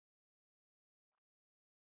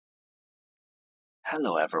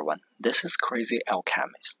Hello everyone, this is Crazy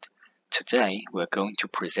Alchemist. Today we're going to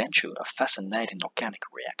present you a fascinating organic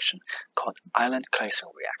reaction called Ireland-Claisen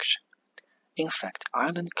reaction. In fact,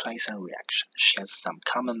 Ireland-Claisen reaction shares some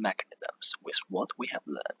common mechanisms with what we have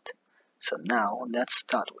learned. So now let's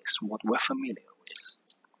start with what we're familiar with.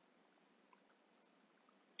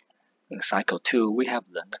 In cycle 2, we have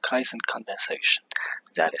learned the Claisen condensation,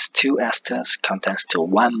 that is 2 esters condense to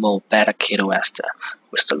 1 mole beta-ketoester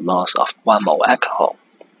with the loss of 1 mole alcohol.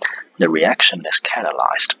 The reaction is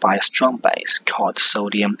catalyzed by a strong base called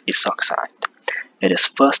sodium isoxide. It is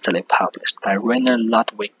firstly published by Rainer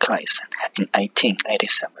Ludwig Claisen in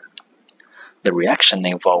 1887. The reaction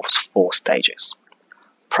involves 4 stages.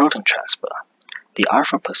 Proton transfer. The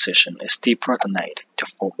alpha position is deprotonated to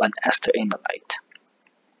form an ester inolate.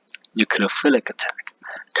 Nucleophilic attack.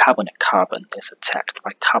 Carbon-carbon is attacked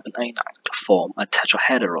by carbon anion to form a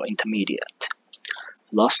tetrahedral intermediate.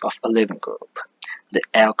 Loss of a leaving group, the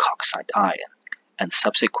alkoxide ion, and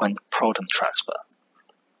subsequent proton transfer.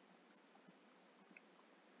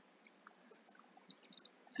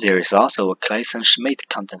 There is also a Claisen-Schmidt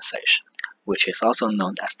condensation, which is also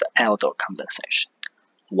known as the aldol condensation.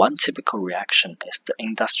 One typical reaction is the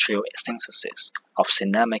industrial synthesis of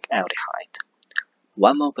cinnamic aldehyde.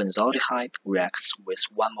 1 mole benzaldehyde reacts with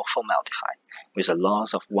 1 mole formaldehyde with a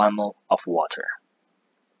loss of 1 mole of water.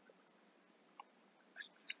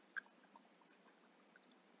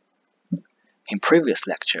 In previous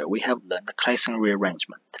lecture, we have learned the Claisen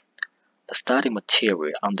rearrangement. The starting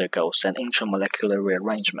material undergoes an intramolecular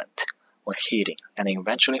rearrangement when heating and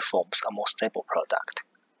eventually forms a more stable product.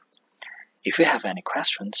 If you have any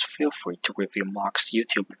questions, feel free to review Mark's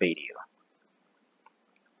YouTube video.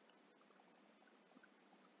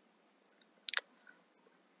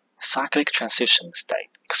 Cyclic transition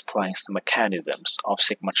state explains the mechanisms of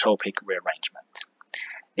sigmatropic rearrangement.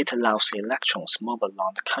 It allows the electrons move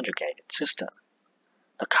along the conjugated system.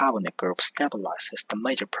 The carbonyl group stabilizes the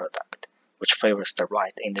major product, which favors the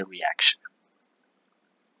right in the reaction.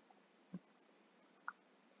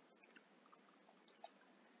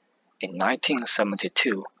 In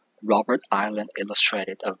 1972, Robert Ireland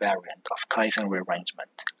illustrated a variant of Claisen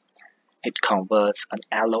rearrangement. It converts an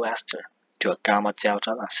alloester to a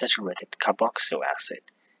gamma-delta unsaturated carboxyl acid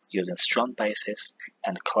using strong bases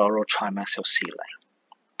and chlorotrimethylsilane.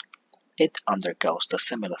 It undergoes the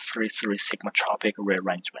similar 3,3 sigmatropic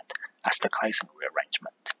rearrangement as the Claisen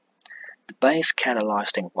rearrangement. The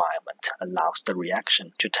base-catalyzed environment allows the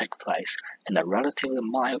reaction to take place in a relatively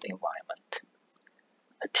mild environment.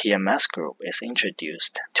 The TMS group is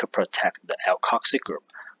introduced to protect the alkoxy group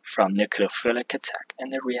from nucleophilic attack in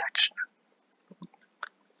the reaction.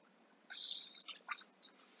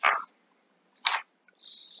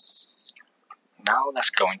 Now let's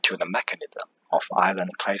go into the mechanism of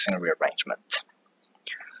Ireland-Claisen rearrangement.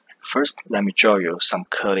 First, let me draw you some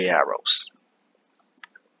curly arrows.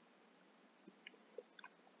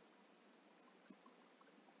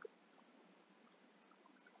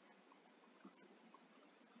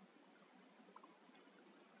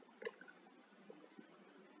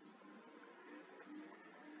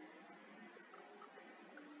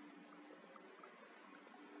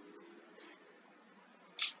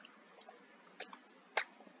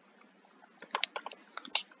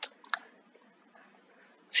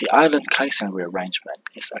 The Ireland-Claisen rearrangement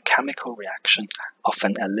is a chemical reaction of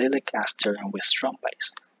an allylic ester with strong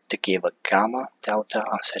base to give a gamma-delta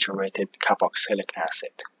unsaturated carboxylic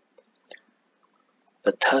acid.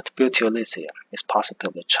 The third butyllithium is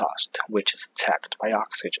positively charged, which is attacked by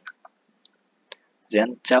oxygen.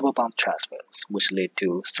 Then double bond transfers, which lead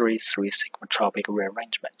to 3,3 sigmatropic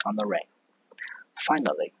rearrangement on the ring.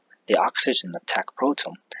 Finally, the oxygen attack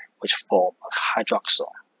proton, which form a hydroxyl.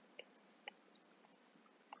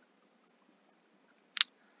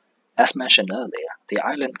 As mentioned earlier, the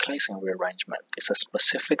Ireland-Claisen rearrangement is a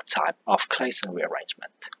specific type of Claisen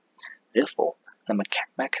rearrangement. Therefore, the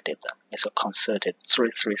mechanism is a concerted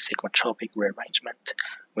 3,3 sigmatropic rearrangement,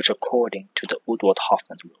 which according to the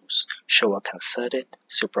Woodward-Hoffmann rules show a concerted,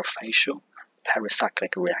 superfacial,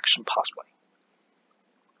 pericyclic reaction pathway.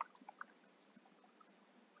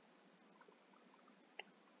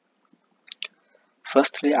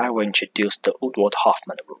 Firstly, I will introduce the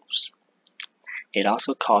Woodward-Hoffmann rules. It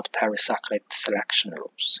also called pericyclic selection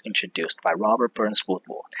rules, introduced by Robert Burns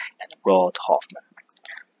Woodward and Roald Hoffmann.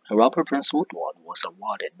 Robert Burns Woodward was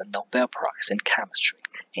awarded the Nobel Prize in Chemistry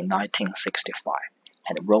in 1965,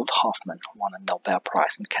 and Roald Hoffmann won the Nobel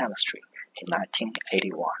Prize in Chemistry in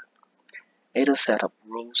 1981. It is a set of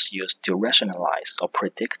rules used to rationalize or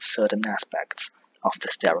predict certain aspects of the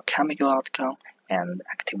stereochemical outcome and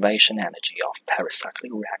activation energy of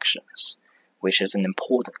pericyclic reactions. which is an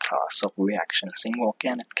important class of reactions in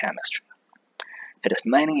organic chemistry. It is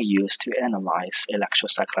mainly used to analyze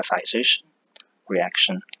electrocyclization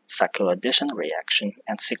reaction, cycloaddition reaction,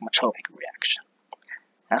 and sigmatropic reaction.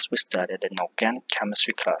 As we studied in organic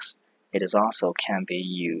chemistry class, it is also can be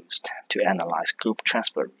used to analyze group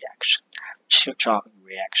transfer reaction, tropic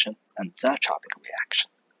reaction, and ditropic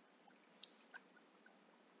reaction.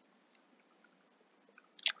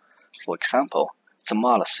 For example,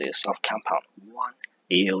 thermolysis of compound 1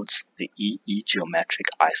 yields the EE geometric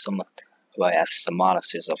isomer, whereas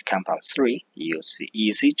thermolysis of compound 3 yields the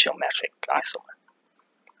EZ geometric isomer.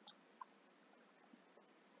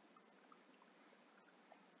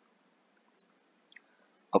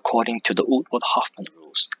 According to the Woodward-Hoffmann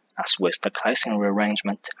rules, as with the Claisen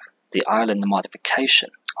rearrangement, the Ireland modification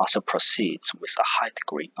also proceeds with a high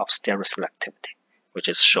degree of stereoselectivity, which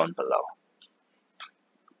is shown below.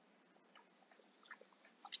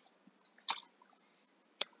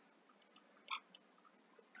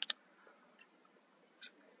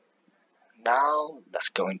 Now let's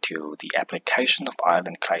go into the application of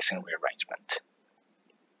Ireland-Claisen rearrangement.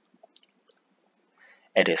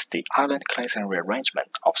 It is the Ireland-Claisen rearrangement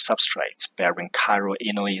of substrates bearing chiral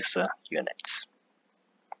ether units.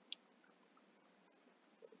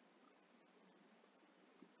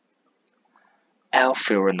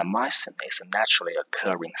 L-furanamycin is a naturally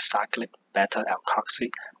occurring cyclic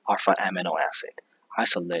beta-alkoxy alpha amino acid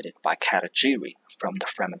isolated by category from the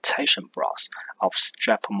fermentation broth of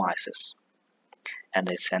Streptomyces, and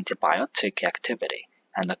its antibiotic activity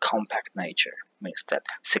and the compact nature means that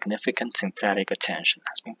significant synthetic attention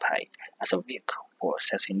has been paid as a vehicle for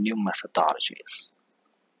assessing new methodologies.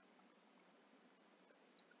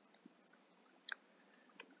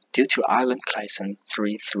 Due to Ireland-Claisen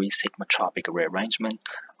 3,3 sigmatropic rearrangement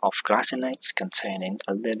of glycinates containing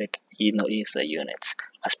allylic ether units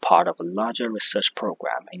as part of a larger research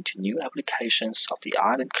program into new applications of the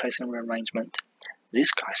Ireland-Claisen rearrangement,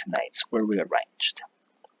 these glycinates were rearranged,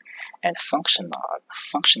 and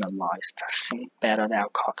functionalized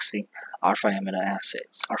syn-beta-alkoxy alpha amino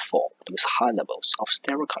acids are formed with high levels of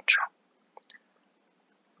stereocontrol.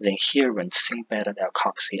 The inherent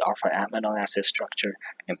syn-beta-alkoxy alpha amino acid structure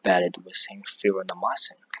embedded within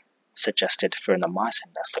furanamycin suggested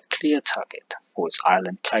furanamycin as the clear target for its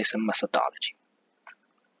Ireland-Claisen methodology.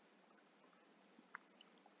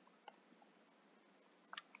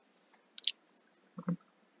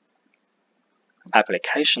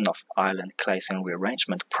 Application of Ireland-Claisen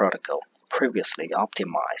rearrangement protocol previously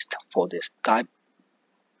optimized for this diboglycinate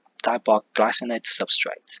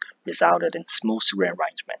substrates resulted in smooth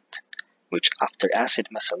rearrangement, which after acid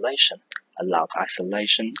methylation allowed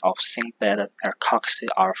isolation of syn-beta-alkoxy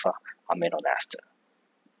alpha amino ester.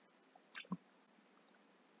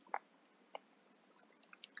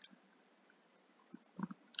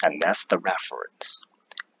 And that's the reference.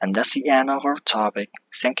 And that's the end of our topic.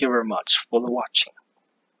 Thank you very much for watching.